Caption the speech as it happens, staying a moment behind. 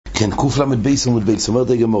כן, קוף למד בייס ומוד בייס, אומרת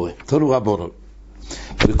הגמורה, תנו רבונון,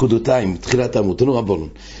 בקודותיים, תחילת העמוד, תנו רבונון,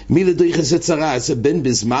 מי לדויכס הצרה, זה בן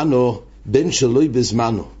בזמנו, בן שלוי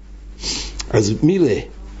בזמנו. אז מילה,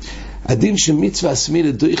 הדין שמצווה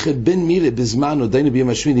מילה דויכה בן מילה בזמנו, דיינו ביום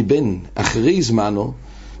השמיני, בן אחרי זמנו,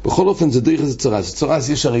 בכל אופן זה דויכס הצרה. צורס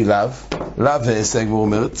יש הרי לאו ועשה, כמו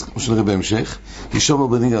אומרת, כמו שנראה בהמשך, ישומר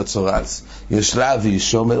בניגר צורס, יש לאו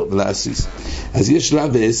וישומר ולעסיס. אז יש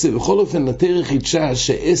לאו ועשה, בכל אופן נתרך ידשה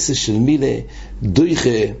שעשה של מילה דויכה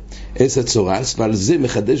עשה צורס, ועל זה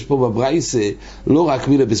מחדש פה בברייסה לא רק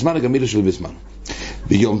מילה בזמנו, גם מילה של בזמנו.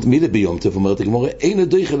 מילה ביום טף, אומרת הגמורה, אין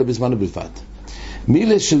דויכה לבזמנו בלבד.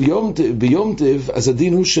 מילה של ביום טף, אז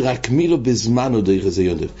הדין הוא שרק מילה בזמנו דויכה זה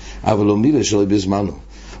יום טף, אבל לא מילה שלו בזמנו.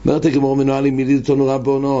 אומרת הגמור מנוהלים מילי תנו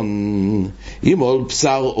רבונון, אם עול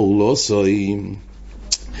בשר או לא סוי,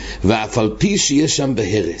 ואף על פי שיש שם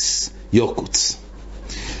בהרס, יוקוץ.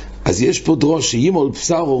 אז יש פה דרוש, אם עול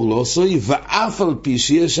בשר או לא סוי, ואף על פי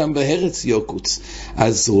שיש שם בהרס, יוקוץ.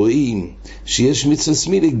 אז רואים שיש מצווה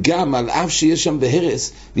מילי גם על אף שיש שם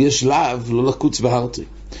בהרס, ויש לאו לא לקוץ בהרתוי.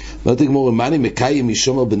 אומרת הגמור, מה אני מקיים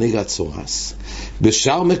ישומר בנגע צורס?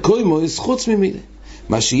 בשאר מקוימויס חוץ ממילי.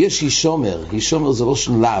 מה שיש הישומר זה לא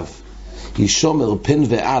של לאו, הישומר פן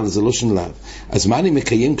ועל זה לא של לאו. אז מה אני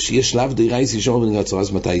מקיים כשיש לאו דיירייס הישומר בנגע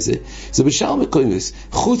צורס? מתי זה? זה בשאר מקוימויס,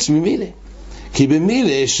 חוץ ממילה. כי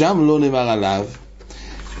במילה שם לא נאמר עליו,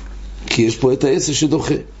 כי יש פה את העשר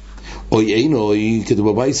שדוחה. אוי אינוי, כתוב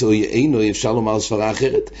בברייתא, אוי אינוי, אפשר לומר סברה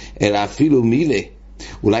אחרת, אלא אפילו מילה.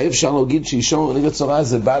 אולי אפשר להגיד שישומר בנגע צורס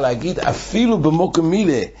זה בא להגיד אפילו במוקם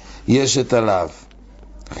מילה יש את הלאו.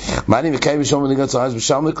 מה אני מקיים ישומר בנגע צורס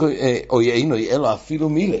בשאר אוי אינוי, אלא אפילו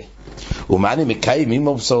מילה. ומה אני מקיים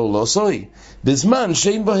אם בשר לא סוי? בזמן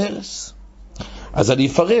שאין בו הרס. אז אני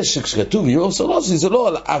אפרש שכשכתוב אם בשר לא סוי, זה לא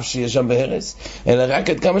על אף שיש שם בהרס, אלא רק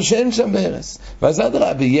עד כמה שאין שם בהרס. ואז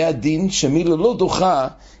אדרבה, יהיה הדין שמילה לא דוחה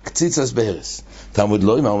קציצס בהרס. תלמוד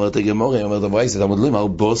לא אמר, אומרת הגמורה, אומרת הברייתא, תלמוד לא אמר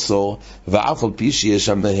בשר ואף על פי שיש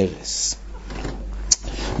שם בהרס.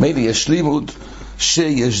 מילא יש לימוד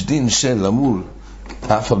שיש דין של למול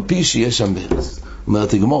אף על פי שיש שם בהרס.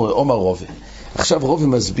 אומרת הגמורה, אומר רובה. עכשיו רובה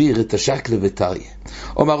מסביר את השקלה וטריה.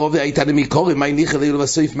 אומר רובה, הייתה למיקורי, מה הניחה לי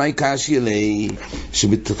לבסוף, מה יקשי לי?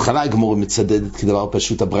 שבתתחלה הגמורה מצדדת, כדבר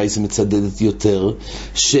פשוט הברייתא מצדדת יותר,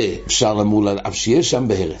 שאפשר למול על אף שיש שם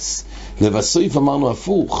בהרס. לבסוף אמרנו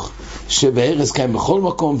הפוך, שבהרס קיים בכל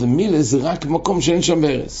מקום, ומילה זה רק במקום שאין שם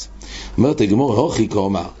בהרס. אומרת הגמורה, הוכי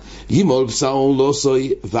כאומר, ימול בשר לא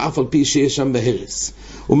סוי, ואף על פי שיש שם בהרס.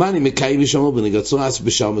 ומה אני מקיים ישומר בנגע צורס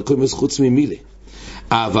בשאר מקוימויס חוץ ממילה?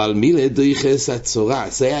 אבל מילה דויכס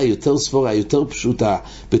הצורס, זה היה יותר ספורה, יותר פשוטה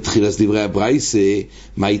בתחילת דברי הברייתא,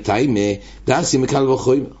 מה איתיימה, דעשי מקל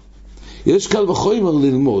וחומר. יש קל וחומר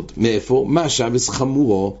ללמוד, מאיפה? מה שבס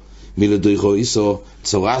חמורו, מילה דויכו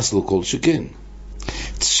צורס לא כל שכן.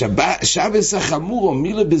 שבס החמורו,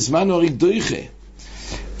 מילה בזמנו הרי דויכה.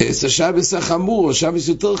 שבס החמורו, שבס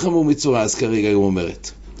יותר חמור מצורס כרגע היא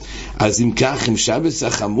אומרת. אז אם כך, אם שבס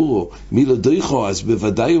החמורו, מילה דויכו, אז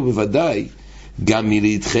בוודאי ובוודאי, גם מילה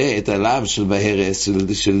ידחה את הלאו של בהרס,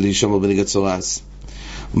 של ישומר בנגע צורס.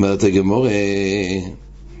 אומרת הגמורה,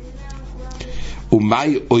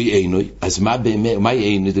 ומאי אוי אינוי, אז מה באמת, מאי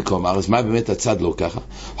אינוי דקומר, אז מה באמת הצד לא ככה?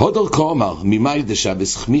 הודר קומר, ממאי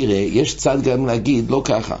דשבס חמירה, יש צד גם להגיד לא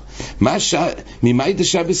ככה. ממאי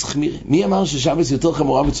דשבס חמירה, מי אמר ששבס יותר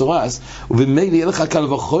חמורה מצורס, ובמילא יהיה לך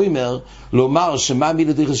קל וחומר לומר שמה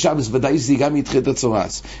מילה דויכס שבס, ודאי זה גם ידחה את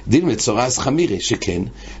הצורס. דין מצורס חמירה, שכן,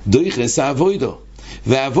 דויכס האבוידו,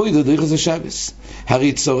 והאבוידו דויכס השבס.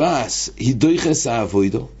 הרי צורס היא דויכס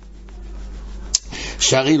האבוידו,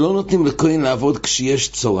 שהרי לא נותנים לכהן לעבוד כשיש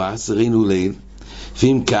צורס, ראינו ליל,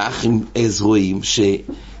 ואם כך, אז רואים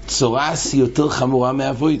שצורס היא יותר חמורה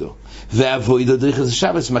מאבוידו, ואבוידו דויכס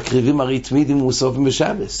השבס, מקריבים הרי תמידים ומוסופים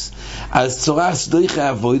בשבס. אז צורס דויכה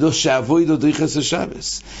אבוידו, שאבוידו דויכס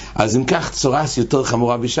השבס. אז אם כך, צורס יותר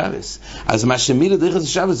חמורה בשבס. אז מה שמילה דויכס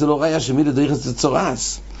השבס זה לא ראיה שמילה דויכס זה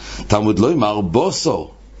צורס. תלמוד לא אמר בוסו,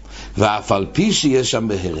 ואף על פי שיש שם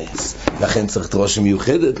בהרס. לכן צריך דרושה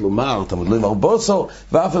מיוחדת לומר, תלמוד לא אמר בוסו,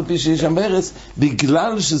 ואף על פי שיש שם בהרס,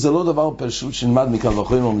 בגלל שזה לא דבר פשוט שנלמד מקל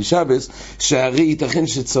וחומר משבס, שהרי ייתכן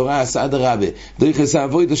שצורס אדרבה דויכס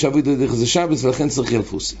האבוידו, שאבוידו דויכס השבס, ולכן צריך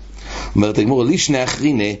ילפוסי. אומרת הגמורה, לי שני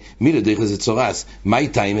אחרינה, מילה דויכס צורס, מה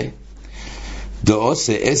איתיימה?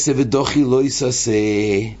 דעושה עשה ודוחי לא יסעשה.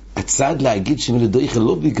 הצד להגיד שמילה דויכה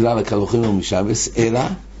לא בגלל הקל וחומר משבס, אלא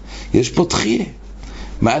יש פה תחייה.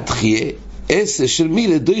 מה התחייה? עשה של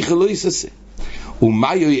מילה דויכה לא יסעשה.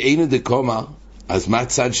 ומה יוי אינו דקומר? אז מה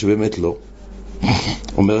הצד שבאמת לא?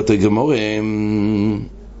 אומרת הגמורה,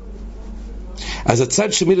 אז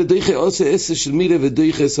הצד של מילה דויכה עושה עשה של מילה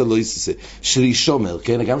ודויכה עשה לא עשה של ישומר,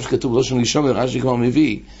 כן? גם שכתוב לא של ישומר, רש"י כבר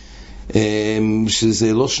מביא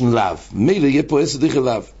שזה לא של לאו, מילה יהיה פה עשה דויכה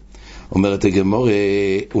לאו. אומרת הגמרא,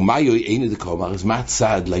 ומה יוי אין דקומר, אז מה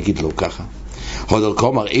הצד להגיד לו ככה? הודל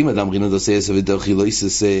קומר, אם אדם רינו דעשה עשה ודוכי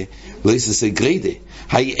לא יססה גרידה,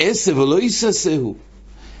 היי עשה ולא יססה הוא.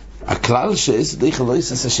 הכלל שעשה דויכה לא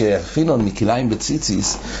יססה שיפינון מכיליים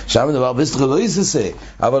בציציס, שם מדבר בסדך לא יססה,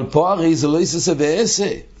 אבל פה הרי זה לא יססה ועשה.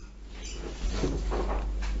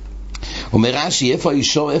 אומר רש"י,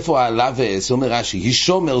 איפה העלה ועשה? אומר רש"י,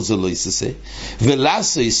 ישומר זה לא יססה,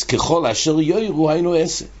 ולעשס ככל אשר יוירו היינו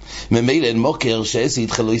עשה. ממילא אין מוקר שעשה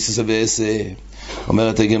יתחיל לא יססה ועשה.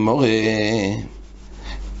 אומרת הגמרא,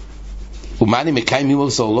 ומה אני מקיים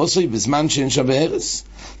מבוסור לא סוי בזמן שאין שם בהרס?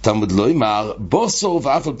 תלמוד לא אמר בוסור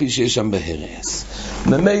ואף על פי שיש שם בהרס.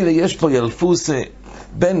 ממילא יש פה ילפוס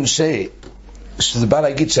בין שזה בא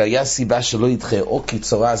להגיד שהיה סיבה שלא ידחה או כי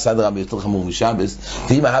צורה עשה אדרבה יותר חמור משבס,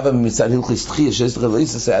 ואם אהבה מצד הלכי סתחי שיש לך לא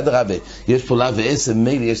יססה אדרבה, יש פה לה ועשר,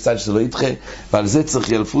 ממילא יש צד שלא ידחה, ועל זה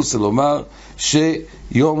צריך ילפוס לומר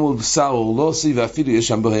שיום ובשר או לא סי ואפילו יש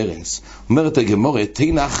שם בהרס. אומרת הגמרא,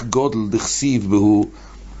 תנח גודל דכסיב בהו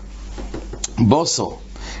בוסור,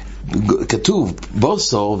 כתוב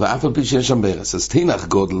בוסור ואף על פי שיש שם בהרס, אז תנח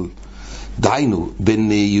גודל דיינו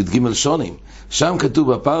בין י"ג שונים, שם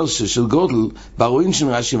כתוב בפרשה של גודל ברואים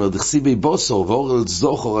שנרשי אומר דכסיבי בוסור ואורל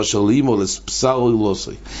זוכר אשר לימו לבשר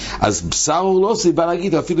אורלוסי, אז בשר אורלוסי בא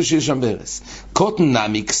להגיד אפילו שיש שם בהרס. קוטן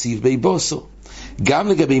נמי כסיב בי בוסור, גם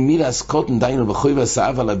לגבי מילס קוטן דיינו בחוי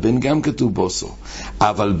ועשאב על הבן גם כתוב בוסור,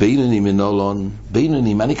 אבל בינוני מנולון,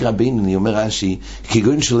 בינוני, מה נקרא בינוני? אומר רש"י,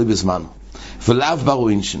 כגון שלי בזמנו ולאו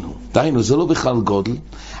ברואים שנו, דיינו זה לא בכלל גודל,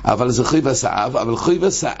 אבל זה חוי ועשאב, אבל חוי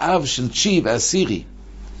ועשאב של תשיעי ועשירי,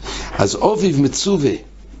 אז אוביב מצווה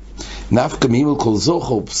נפקא מימל כל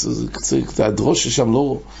זוכר, הדרוש שם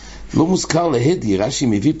לא מוזכר להדי. רש"י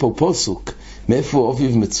מביא פה פוסוק מאיפה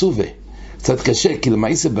אוביב מצווה, קצת קשה, כי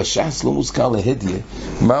למעשה בש"ס לא מוזכר להדי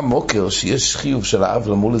מה מוקר שיש חיוב של האב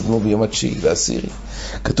למול את דמו ביום התשיעי והעשירי,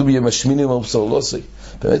 כתוב ביום השמיני ומבשר לא עשי.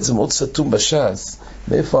 באמת זה מאוד סתום בש"ס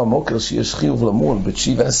מאיפה המוקר שיש חיוב למול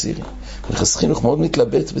בתשיעי והעשירי. יחס חינוך מאוד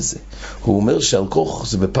מתלבט בזה. הוא אומר שעל כוח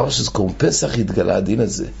זה בפרשת קורם פסח התגלה הדין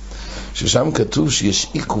הזה, ששם כתוב שיש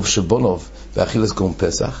עיכוב של בונוב ואכילס קורם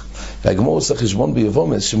פסח, והגמור עושה חשבון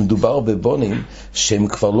ביבומס שמדובר בבונים שהם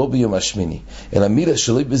כבר לא ביום השמיני, אלא מילה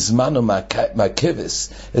שלא בזמנו מהכבש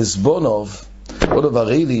אז בונוב או דבר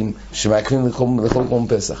רעילים שמעכבים לכל קורם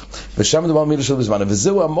פסח, ושם מדובר מילה שלא בזמנו,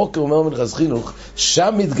 וזהו המוקר. אומר מנחס חינוך,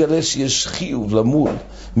 שם מתגלה שיש חיוב למול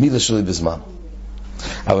מילה שלא בזמנו.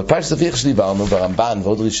 אבל פרשת אביך שדיברנו ברמב"ן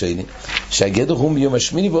ועוד ראשונים שהגדר הוא ביום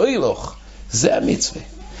השמיני ואילוך, זה המצווה.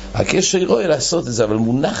 הקשר רואה לעשות את זה, אבל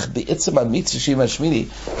מונח בעצם המצווה שיום השמיני,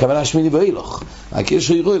 כוונה השמיני ואילוך.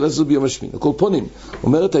 הקשר רואה לעשות ביום השמיני. כל פונים,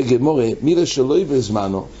 אומרת הגמרא, מילה שלא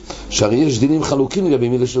בזמנו, שהרי יש דינים חלוקים לגבי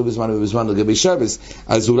מילה שלא בזמנו ובזמנו לגבי שבס,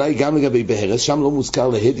 אז אולי גם לגבי בהרס, שם לא מוזכר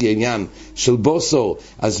להדי העניין של בוסור,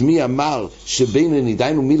 אז מי אמר שבינני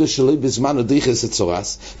דיינו מילה שלא בזמנו דייחס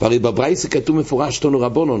הצורס, והרי בברייתא כתוב מפורש תנו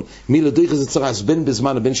רבונון, מילה דייחס הצורס בין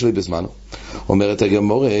בזמנו בין שלא בזמנו. אומרת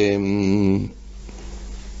הגמרא,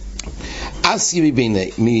 אסי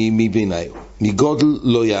מביניו, מגודל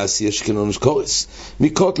לא יעשי אשכנון שקורס,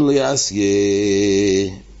 מקוטל לא יעשי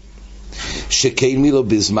שכן מילו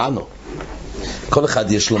בזמנו. כל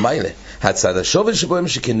אחד יש לו מיילה. הצד השובל שבו הם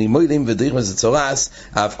שכן נימוילים ודריך מזה צורס,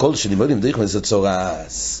 אף כל שנימוילים ודריך מזה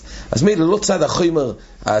צורס. אז מילא לא צד החומר,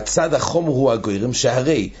 הצד החומר הוא הגוירם,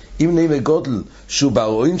 שהרי אם נאמר גודל שהוא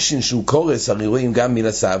בארוינשין שהוא קורס, הרי רואים גם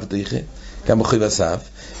מילה סעב דריכה, גם בחוי וסעב,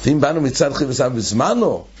 ואם באנו מצד חוי וסעב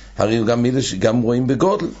בזמנו, הרי גם מילה שגם רואים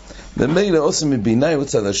בגודל. ומילא עושים מביני הוא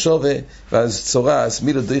צד השווה, ואז צורס,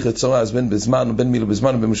 מילה דריכה צורס בין בזמן ובין מילה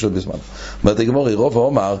בזמן ובין משל בזמן. אומרת הגמרא, רוב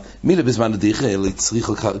האומר מילה בזמן דריכה אלא צריך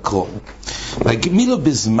לקרוא מילה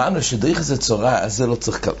בזמן שדריכה זה צורס, זה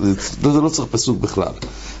לא צריך פסוק בכלל.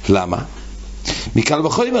 למה? מקל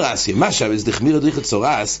וחוי מרסיה, מה שבס דחמיר דריכה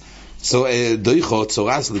צורס, דריכה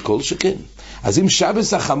צורס לכל שכן. אז אם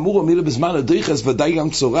שבס החמור או מילה בזמן הדריכה, אז ודאי גם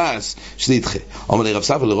צורס שזה ידחה. אומר לי רב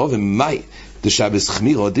ספר לרוב, ומאי דשבס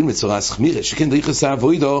חמיר או דין מצורס חמירה, שכן דריכה זה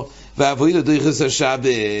אבוידו, ואבוידו דריכה זה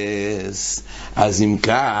שבס. אז אם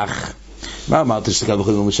כך, מה אמרת שתקל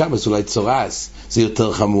וחוי משבס? אולי צורס זה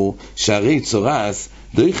יותר חמור, שהרי צורס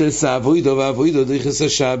דריכה זה אבוידו, ואבוידו דריכה זה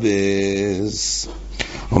שבס.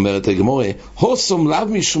 אומרת הגמרא, הוסום לאו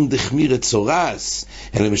משום דחמיר צורס,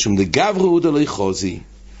 אלא משום דגברו דלוי חוזי.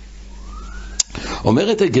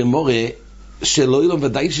 אומרת הגמרא שלא ילום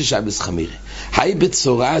ודאי ששבס חמירה. היי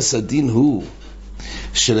בצורס הדין הוא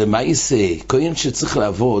שלמעשה, כהן שצריך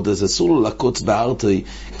לעבוד, אז אסור לו לקוץ בהרתוי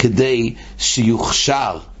כדי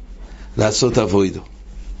שיוכשר לעשות עבודו.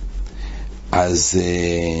 אז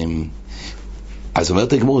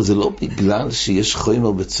אומרת הגמור, זה לא בגלל שיש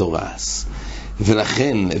חומר בצורס,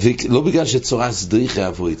 ולכן, לא בגלל שצורס דריכה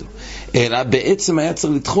עבודו, אלא בעצם היה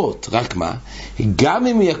צריך לדחות. רק מה? גם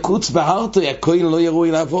אם יקוץ בהרתוי, הכהן לא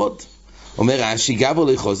ירוי לעבוד. אומר רש"י, גבו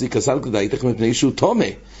לא יחוזי, כסל כדאיתך מפני שהוא תומה,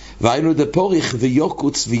 והיינו דפוריך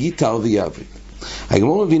ויוקוץ ויתר ויעבוד.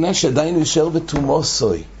 הגמור מבינה שעדיין הוא יישאר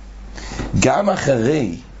בתומוסוי. גם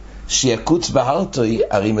אחרי שיקוץ בהרתוי,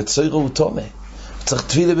 הרי מצוירו הוא תומה. הוא צריך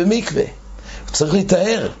תפילה במקווה. הוא צריך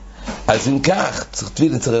להתאר. אז אם כך, צריך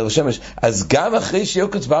תפילה, צריך בשמש. אז גם אחרי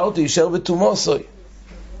שיקוץ בהרתוי, יישאר בתומוסוי.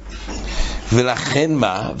 ולכן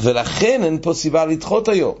מה? ולכן אין פה סיבה לדחות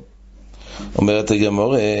היום. אומרת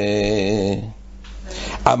הגמור,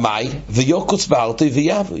 המאי ויוקוץ בהרתוי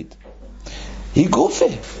ויעבוד. היא גופה.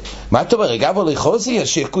 מה אתה אומר? גבו לחוזי,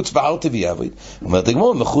 שיקוץ בהרתוי ויעבוד. אומרת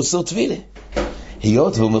הגמור, מחוסר תפילה.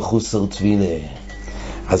 היות והוא מחוסר תפילה,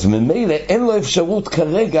 אז ממילא אין לו אפשרות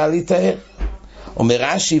כרגע להתאר. אומר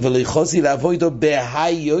רש"י, ולחוזי לעבודו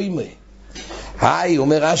בהי יוימה. היי,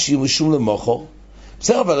 אומר רש"י, משום למוחו.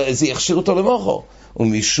 בסדר, אבל זה יכשיר אותו למוחו.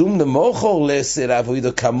 ומשום למוחו לעשה לעבודו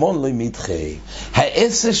כמון לא מתחי.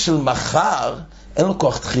 העשה של מחר אין לו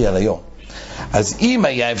כוח תחייה ליום. אז אם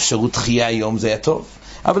היה אפשרות תחייה היום זה היה טוב.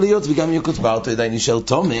 אבל היות וגם יקוץ בהרתוי עדיין נשאר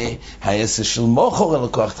תומה, העשה של מוחו אין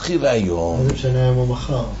לו כוח תחייה היום. איזה משנה היום או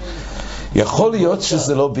מחר? יכול להיות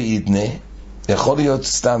שזה לא בעידנה, יכול להיות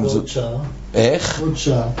סתם עוד שעה. איך? עוד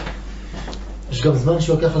שעה. יש גם זמן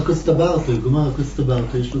שהוא לקח לקוץ את הבהרתוי, גומר לקוץ את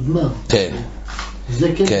הבהרתוי, יש לו זמן. כן.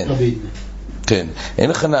 זה כן נקרא בעידנה. כן, אין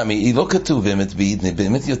לך נמי, היא לא כתוב באמת בעידנה,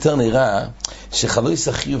 באמת יותר נראה שחלוי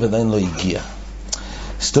סחיר ועדיין לא הגיע.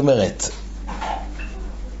 זאת אומרת,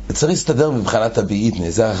 צריך להסתדר מבחינת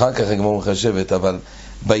הבעידנה, זה אחר כך הגמור מחשבת, אבל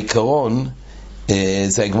בעיקרון,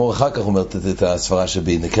 זה הגמור אחר כך אומרת את הסברה של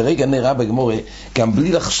בעידנה. כרגע נראה בגמור, גם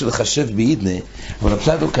בלי לחשב בעידנה, אבל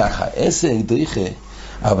הפלט הוא ככה, עשה דריכה,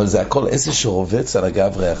 אבל זה הכל עשה שרובץ על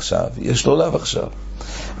הגברי עכשיו, יש לו לב עכשיו.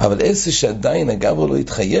 אבל עשה שעדיין הגבר לא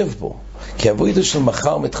יתחייב בו, כי הווידו של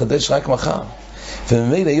מחר מתחדש רק מחר.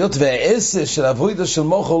 וממילא היות והעשה של הווידו של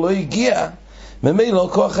מחר לא הגיע, ממילא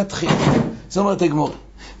כוח התחיל. זאת אומרת הגמור,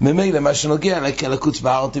 ממילא מה שנוגע לקוץ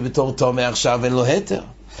בהרתוי בתור תומה עכשיו אין לו היתר.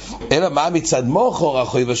 אלא מה מצד מחר,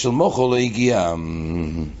 הווידו של מחר לא הגיע.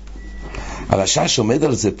 הרש"ש עומד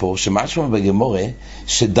על זה פה, שמשמע בגמורה,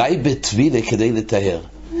 שדי בתפילה כדי לתאר.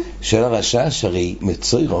 של הרש"ש, הרי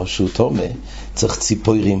מצוירו שהוא תומה, צריך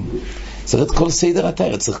ציפורים, צריך את כל סדר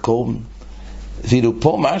התאר, צריך קורבן. ואילו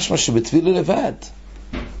פה משמע שבתפילה לבד.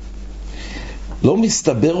 לא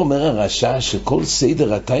מסתבר, אומר הרש"ש, שכל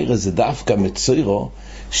סדר התאר זה דווקא מצוירו,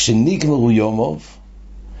 שנגמרו יומוב,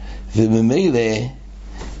 וממילא,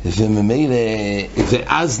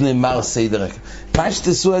 ואז נאמר סדר. מה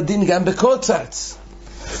שתעשו הדין גם בקוצץ.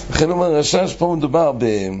 לכן אומר הרש"ש, פה מדובר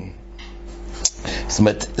זאת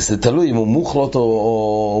אומרת, זה תלוי אם הוא מוחלט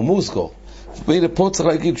או מוסגו. ואלה פה צריך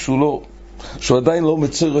להגיד שהוא עדיין לא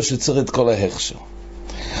מצויר שצריך את כל ההכשר.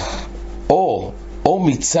 או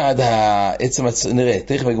מצד העצם, נראה,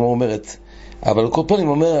 תכף הגמור אומרת, אבל כל פעמים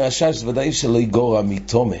אומר הרש"ש, זה ודאי שלא יגורע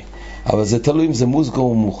מתומה, אבל זה תלוי אם זה מוסגו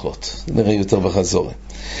או מוחלט. נראה יותר בחזור.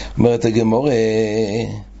 אומרת הגמור,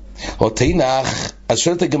 או תינח, אז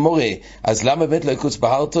שואלת הגמור, אז למה באמת לא יקוץ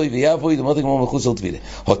בהרתוי ויעבוד? אומרת הגמור מחוץ לתפילה.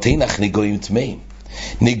 או תינח נגויים תמאים.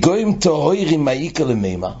 נגויים טהורים מעיקה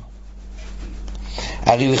למימה.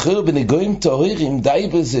 הרי לכאורה בנגויים טהורים די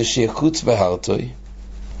בזה שיקוץ בהרתוי,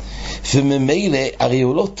 וממילא הרי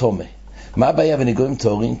הוא לא תומה. מה הבעיה בנגויים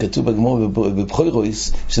טהורים? כתוב בגמור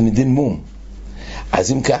בבחורויס שזה מדין מום.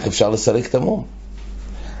 אז אם כך אפשר לסלק את המום.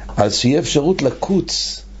 אז שיהיה אפשרות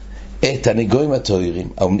לקוץ את הנגויים הטהורים.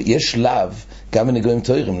 יש לאו גם בנגויים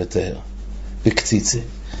טהורים לטהר בקציצה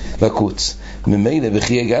לקוץ. ממילא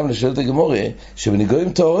בחייה גם לשאלת הגמורה שבנגויים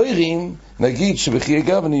טהורים נגיד שבחייה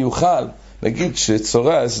גם אני יוכל נגיד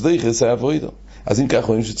שצורס דריכס היה בוידו. אז אם כך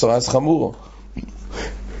רואים שצורס חמורו,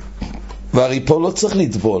 והרי פה לא צריך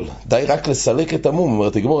לטבול, די רק לסלק את המום.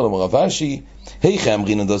 אומרת הגמורה למרבשי, היכי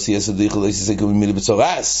אמרינן דוסי יסד דיכל לא יססק ומילי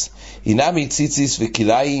בצורס, אינמי ציציס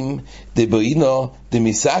וכיליים דבוינו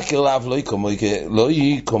דמיסקר לאו לא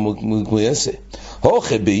יקומו כמייסה,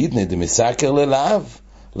 הוכה בעידנה דמיסקר ללאו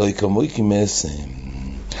לא יקומו כמייסה,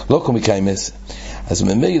 לא קומי כמייסה. אז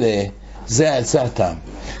ממילא זה הטעם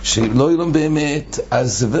שלא ילום באמת.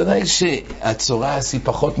 אז ודאי שהצורס היא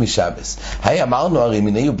פחות משבס. היי אמרנו הרי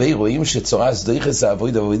מיני ובי רואים שצורס דריכס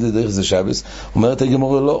העבוד דריכס זה שבס. אומרת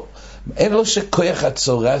הגמורה לא, אין לו שכוח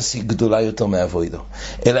הצורס היא גדולה יותר מהאבוידו,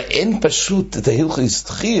 אלא אין פשוט את ההלכות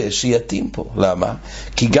דחייה שיתאים פה. למה?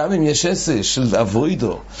 כי גם אם יש עשה של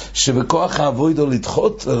אבוידו, שבכוח האבוידו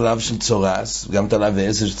לדחות עליו של צורס, גם את עליו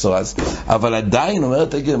ועשה של צורס, אבל עדיין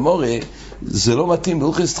אומרת הגמורה, זה לא מתאים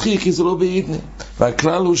בהלכות דחייה, כי זה לא בעידנה.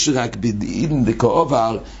 והכלל הוא שרק בעידן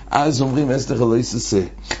דקאובר, אז אומרים אסתר לא יססה.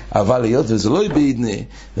 אבל היות וזה לא בעידנה,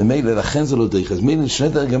 ומילא לכן זה לא דרך. אז מילא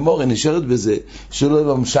שנדר גמורה נשארת בזה, שלא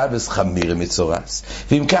יהיה משבס חמיר מצורס.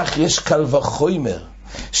 ואם כך יש קל וחומר,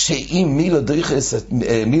 שאם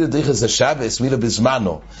מילה דייחס השבס, מילה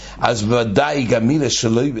בזמנו, אז ודאי גם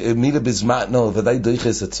מילה בזמנו, ודאי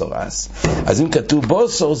דייחס הצורס. אז אם כתוב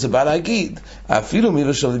בוסור, זה בא להגיד, אפילו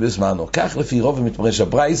מילה שלוי בזמנו. כך לפי רוב מתפרש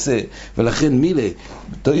הברייסה, ולכן מילה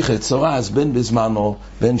דייחס צורס בין בזמנו,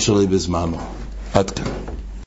 בין שלוי בזמנו. עד כאן.